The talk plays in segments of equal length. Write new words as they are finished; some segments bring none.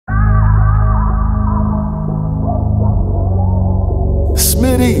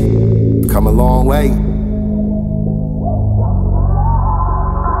Smitty, come a long way.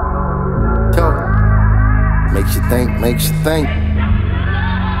 Yo, makes you think, makes you think.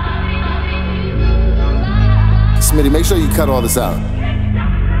 Smitty, make sure you cut all this out.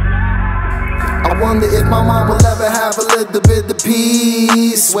 I wonder if my mom will ever have a little bit of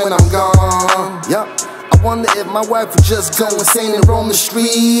peace when I'm gone. Yup. I wonder if my wife would just go insane and roam the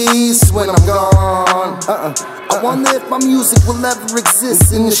streets when I'm gone. I wonder if my music will ever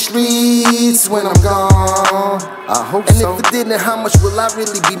exist in the streets when I'm gone. I hope so. And if it didn't, how much will I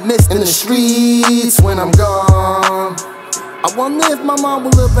really be missed in the streets when I'm gone? I wonder if my mom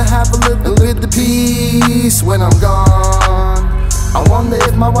will ever have a little bit of peace when I'm gone. I wonder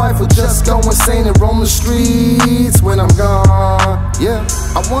if my wife will just go insane and roam the streets when I'm gone. Yeah.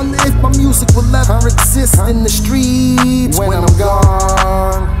 I wonder if my music will ever exist in the streets when I'm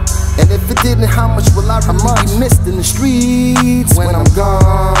gone. And if it didn't, how much will I really be missed in the streets when I'm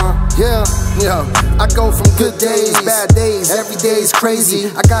gone? Yeah, I go from good days, bad days, every day is crazy.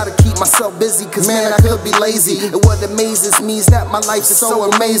 I gotta keep myself busy, cause man, I could be lazy. And what amazes me is that my life is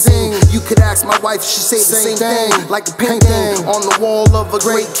so amazing. You could ask my wife, she say the same thing. Like a painting on the wall of a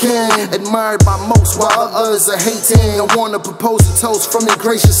great king, admired by most while others are hating. I wanna propose a toast from the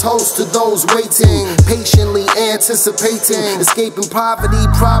gracious host to those waiting, patiently anticipating, escaping poverty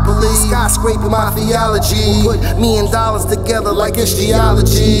properly, skyscraping my theology. Put me and dollars together like it's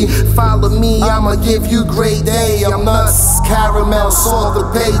geology. Follow me, I'ma give you great day. I'm nuts, caramel, salt, the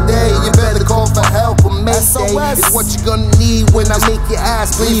payday. You better call for help or mayday. It's what you're gonna need when I make your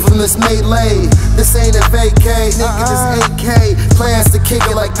ass bleed from this melee. This ain't a vacay, nigga, this AK. Plans to kick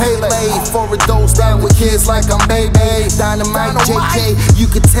it like Pele. For a dose down with kids like I'm baby. Dynamite JK, you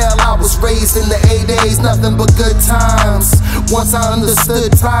could tell I was raised in the 80s. Nothing but good times. Once I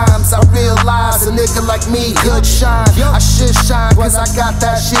understood times, I realized a nigga like me could shine. I should shine, cause I got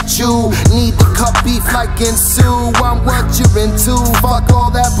that shit you need to cut beef like ensue. I'm what you're into. Fuck all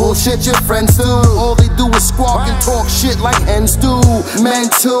that bullshit your friends do. All they do is squawk and talk shit like hens do.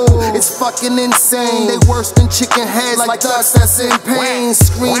 Men too, it's fucking insane. They worse than chicken heads, like dust that's in pain.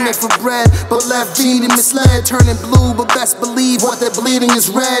 Screaming for bread, but left feeding misled. Turning blue, but best believe what they're bleeding is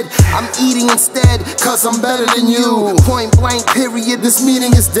red. I'm eating instead, cause I'm better than you. Point blank period, this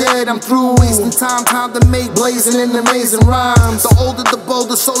meeting is dead. I'm through wasting time to make blazing and amazing rhymes. The older the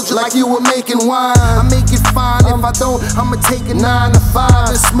bolder soldier, like you were making wine. I make it fine, if I don't, I'ma take it 9 to 5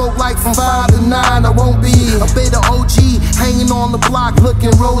 and smoke like from 5 to 9. I won't be a beta OG, hanging on the block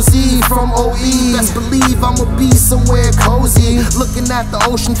looking rosy from OE. Best believe I'ma be somewhere cozy, looking at the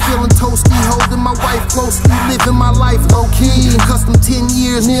ocean, feeling toasty, holding my wife closely, living my life low-key. Cause them 10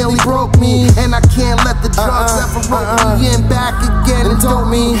 years nearly broke me, and I can't let the drugs ever rope me in back again and dope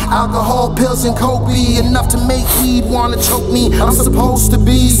me. Alcohol, pills, and coke be enough to make weed wanna choke me. I'm supposed to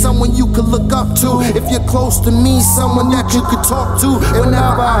be someone you could look up to. If you're close to me, someone that you could talk to.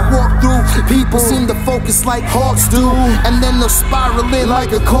 Whenever I walk through, people seem to focus like hawks do, and then they'll spiral in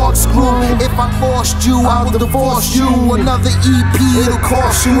like a corkscrew. If I lost you, I would divorce you. Another EP, it'll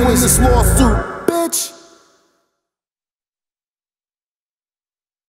cost you in this lawsuit, bitch.